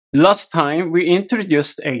Last time, we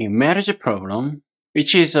introduced a marriage problem,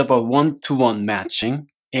 which is about one-to-one matching,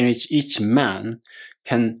 in which each man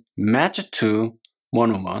can match to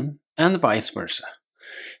one woman and vice versa.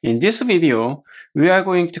 In this video, we are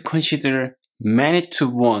going to consider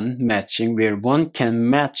many-to-one matching, where one can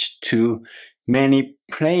match to many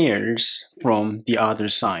players from the other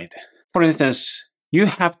side. For instance, you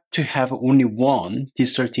have to have only one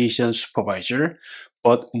dissertation supervisor,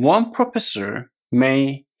 but one professor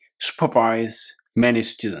may supervise many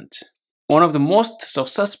students. One of the most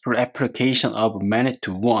successful applications of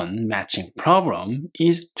many-to-one matching problem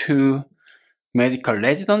is to medical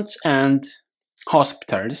residents and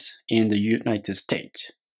hospitals in the United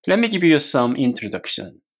States. Let me give you some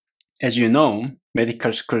introduction. As you know,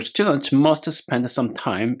 medical school students must spend some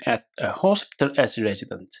time at a hospital as a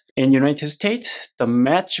resident. In the United States, the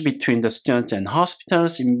match between the students and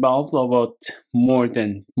hospitals involves about more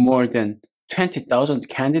than 20,000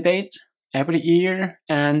 candidates every year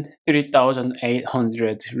and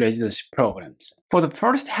 3,800 residency programs. For the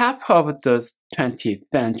first half of the 20th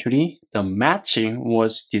century, the matching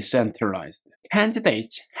was decentralized.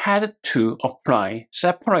 Candidates had to apply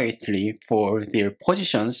separately for their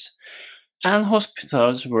positions, and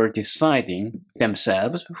hospitals were deciding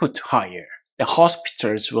themselves who to hire. The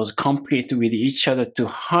hospitals was compete with each other to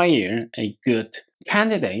hire a good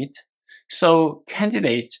candidate, so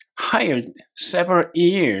candidates hired several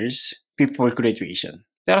years before graduation.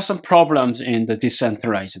 There are some problems in the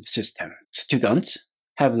decentralized system. Students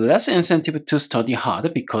have less incentive to study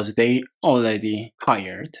hard because they already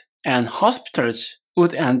hired, and hospitals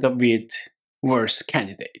would end up with worse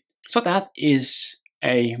candidates. So that is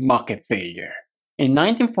a market failure. In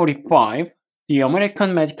 1945, the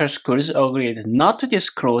American medical schools agreed not to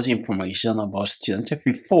disclose information about students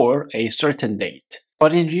before a certain date.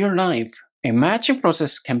 But in real life, a matching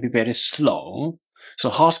process can be very slow, so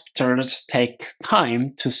hospitals take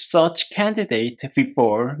time to search candidates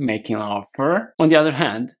before making an offer. On the other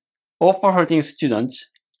hand, offer-holding students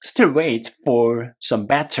still wait for some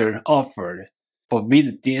better offer. But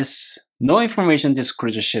with this no information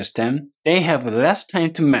disclosure system, they have less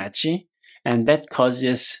time to match, and that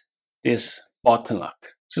causes this bottleneck.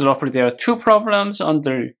 So roughly there are two problems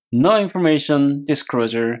under no information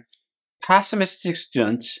disclosure. Pessimistic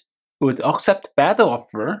students would accept bad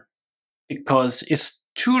offer because it's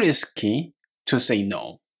too risky to say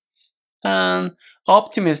no. And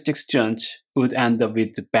optimistic students would end up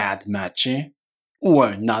with bad match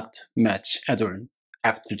or not match at all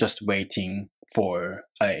after just waiting for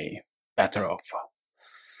a better offer.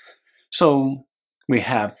 So we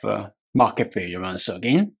have market failure once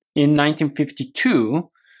again. In 1952,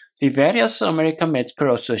 the various American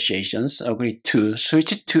medical associations agreed to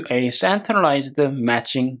switch to a centralized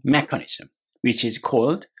matching mechanism, which is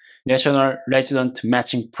called National Resident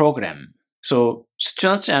Matching Program. So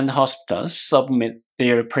students and hospitals submit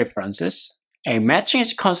their preferences. A matching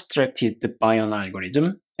is constructed by an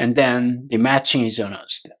algorithm, and then the matching is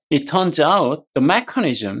announced. It turns out the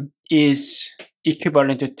mechanism is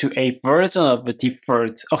equivalent to a version of the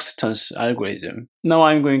Deferred-Acceptance Algorithm. Now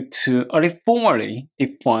I'm going to formally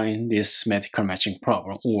define this medical matching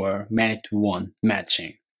problem, or many-to-one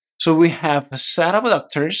matching. So we have a set of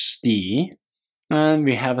doctors, D, and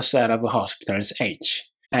we have a set of hospitals, H.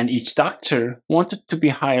 And each doctor wanted to be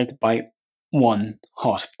hired by one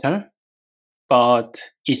hospital, but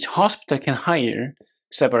each hospital can hire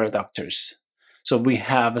several doctors. So we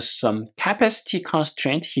have some capacity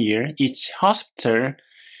constraint here. Each hospital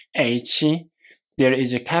H, there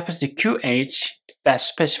is a capacity QH that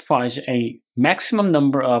specifies a maximum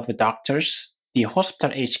number of doctors the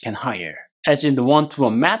hospital H can hire. As in the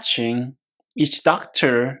one-to-one matching, each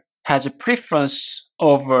doctor has a preference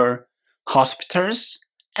over hospitals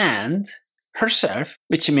and herself,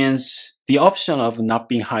 which means the option of not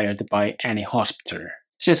being hired by any hospital.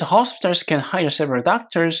 Since hospitals can hire several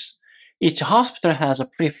doctors, each hospital has a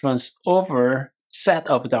preference over set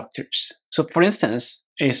of doctors. So for instance,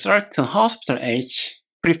 a certain hospital H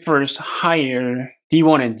prefers hire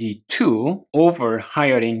D1 and D2 over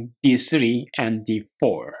hiring D3 and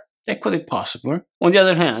D4. That could be possible. On the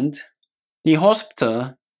other hand, the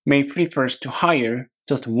hospital may prefer to hire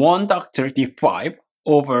just one doctor D5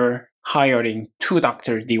 over hiring two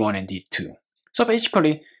doctors D1 and D2. So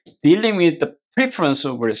basically, dealing with the preference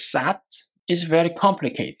over set is very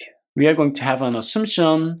complicated. We are going to have an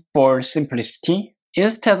assumption for simplicity.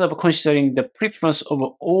 Instead of considering the preference of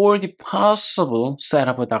all the possible set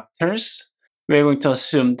of doctors, we are going to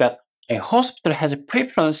assume that a hospital has a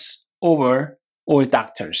preference over all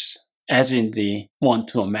doctors, as in the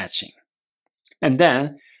one-to-one matching. And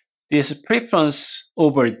then this preference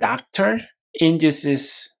over doctor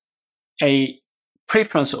induces a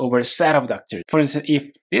preference over set of doctors. For instance,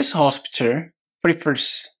 if this hospital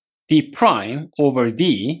prefers D prime over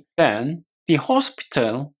D, then the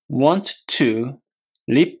hospital wants to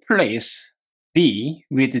replace D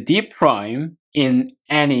with D prime in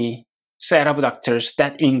any set of doctors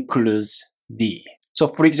that includes D. So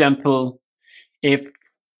for example, if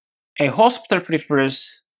a hospital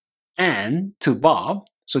prefers N to Bob,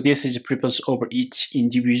 so this is preference over each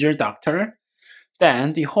individual doctor,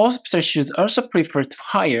 then the hospital should also prefer to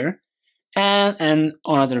hire Ann and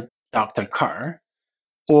another Dr. Carl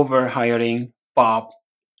over hiring Bob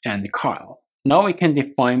and Carl. Now we can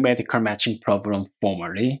define medical matching problem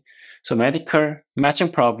formally. So medical matching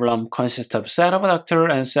problem consists of set of doctor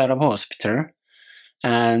and set of hospital,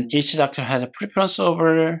 and each doctor has a preference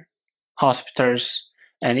over hospitals,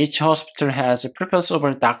 and each hospital has a preference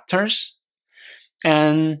over doctors,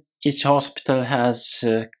 and each hospital has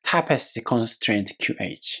a capacity constraint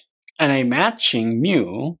QH. And a matching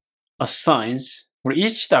mu assigns for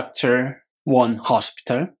each doctor one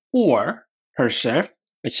hospital or herself,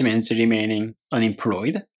 which means remaining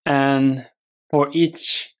unemployed. And for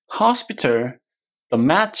each hospital, the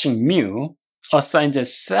matching mu assigns a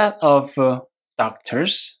set of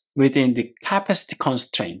doctors within the capacity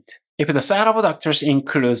constraint. If the set of doctors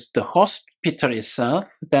includes the hospital itself,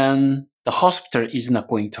 then the hospital is not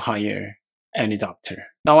going to hire any doctor.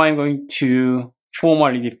 Now I'm going to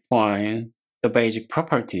formally define the basic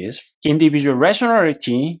properties. Individual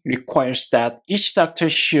rationality requires that each doctor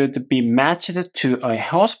should be matched to a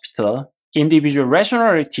hospital. Individual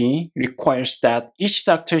rationality requires that each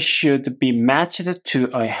doctor should be matched to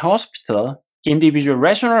a hospital. Individual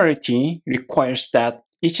rationality requires that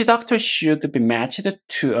each doctor should be matched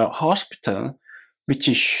to a hospital which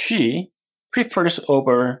she prefers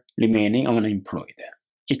over remaining unemployed.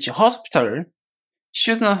 Each hospital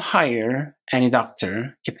should not hire any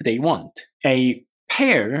doctor if they want. A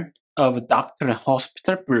pair of doctor and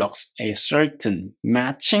hospital blocks a certain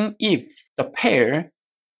matching if the pair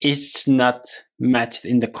is not matched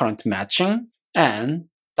in the current matching and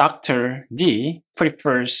Dr. D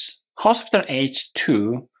prefers hospital H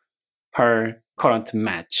to her current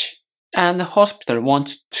match, and the hospital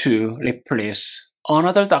wants to replace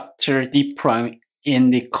another Dr. D prime in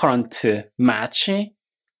the current match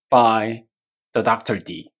by the Dr.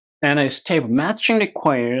 D. And a stable matching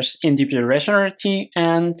requires individual rationality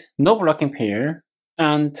and no blocking pair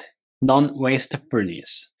and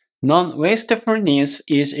non-wastefulness. Non-wastefulness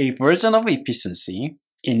is a version of efficiency.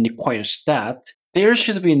 It requires that there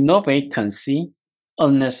should be no vacancy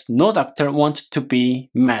unless no doctor wants to be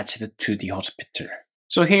matched to the hospital.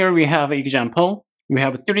 So here we have an example. We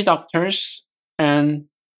have 3 doctors and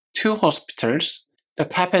 2 hospitals. The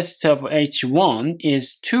capacity of H1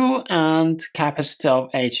 is 2 and capacity of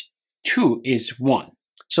H2 is 1.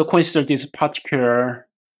 So consider this particular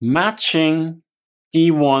matching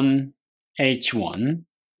D1 H1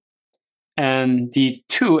 and D2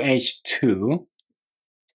 H2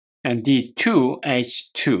 and D2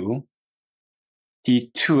 H2,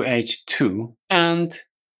 D2 H2 and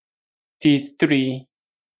D3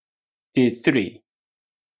 D3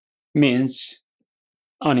 means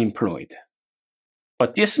unemployed.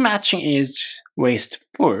 But this matching is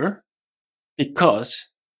wasteful because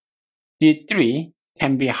D3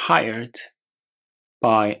 can be hired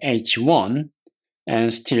by H1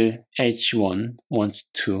 and still H1 wants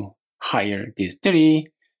to hire D3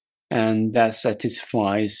 and that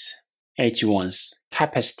satisfies H1's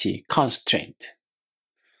capacity constraint.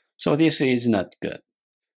 So this is not good.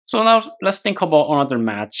 So now let's think about another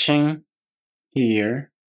matching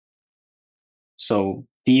here. So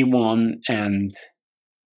D1 and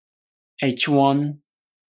H1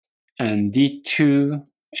 and D2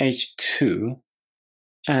 H2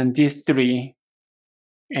 and D3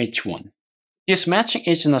 H1. This matching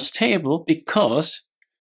is not stable because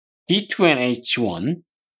D2 and H1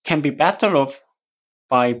 can be better off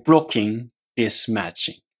by blocking this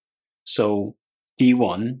matching. So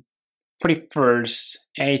D1 prefers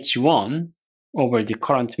H1 over the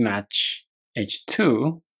current match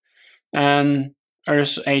H2, and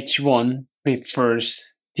also H1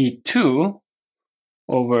 prefers D2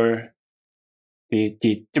 over the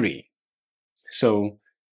D3. So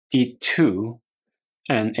D2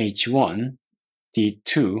 and H1,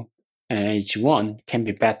 D2 and H1 can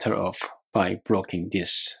be better off by blocking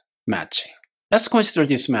this matching. Let's consider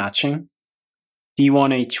this matching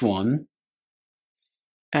D1 H1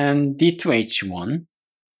 and D2 H1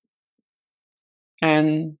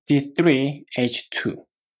 and D3 H2.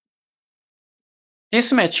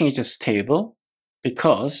 This matching is stable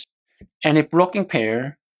because any blocking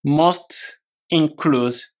pair must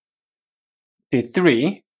include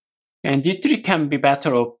D3 And D3 can be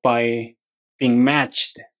better off by being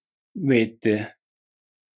matched with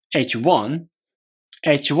H1.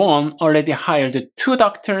 H1 already hired 2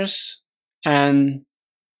 doctors, and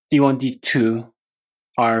D1, D2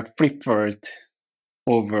 are preferred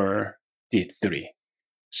over D3.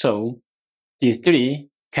 So D3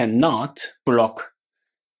 cannot block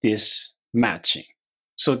this matching.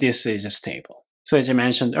 So this is stable. So as I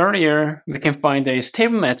mentioned earlier, we can find a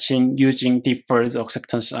stable matching using deferred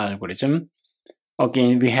acceptance algorithm.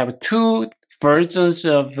 Again, we have 2 versions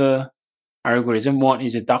of algorithm. One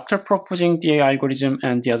is a doctor proposing DA algorithm,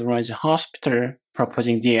 and the other one is a hospital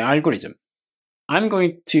proposing DA algorithm. I'm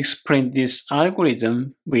going to explain this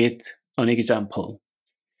algorithm with an example.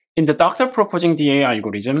 In the doctor proposing DA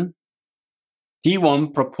algorithm,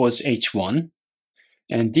 D1 propose H1,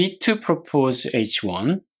 and D2 propose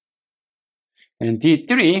H1, and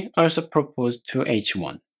D3 also propose to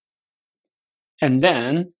H1. And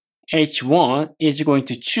then H1 is going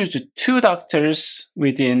to choose 2 doctors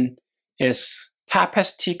within its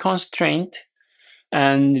capacity constraint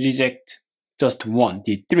and reject just one,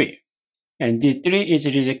 D3. And D3 is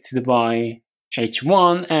rejected by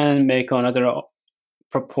H1 and make another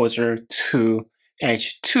proposal to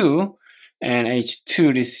H2, and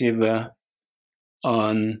H2 receive a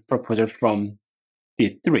proposal from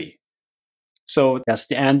D3. So that's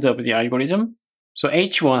the end of the algorithm. So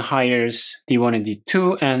H1 hires D1 and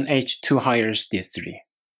D2, and H2 hires D3.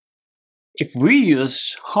 If we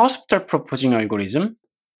use hospital proposing algorithm,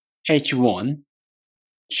 H1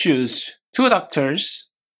 choose 2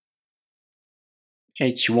 doctors,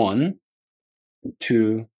 H1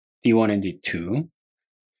 to D1 and D2,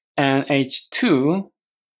 and H2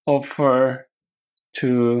 offer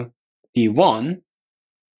to D1.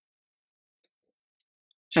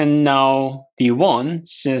 And now D1,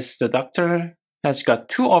 since the doctor has got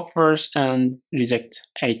 2 offers and reject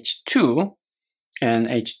H2, and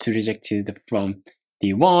H2 rejected from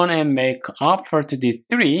D1 and make offer to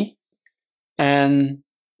D3, and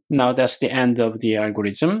now that's the end of the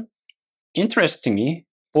algorithm. Interestingly,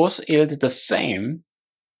 both yield the same,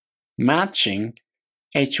 matching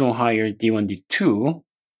H1 higher D1, D2,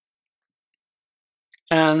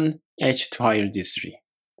 and H2 higher D3.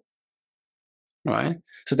 Right?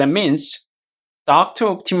 So that means doctor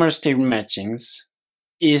optimal stable matchings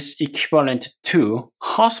is equivalent to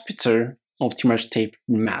hospital optimal stable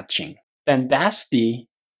matching. Then that's the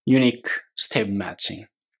unique stable matching.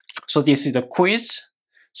 So this is the quiz.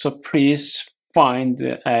 So please find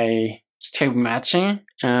a stable matching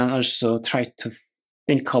and also try to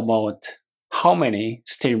think about how many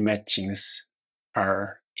stable matchings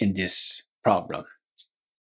are in this problem.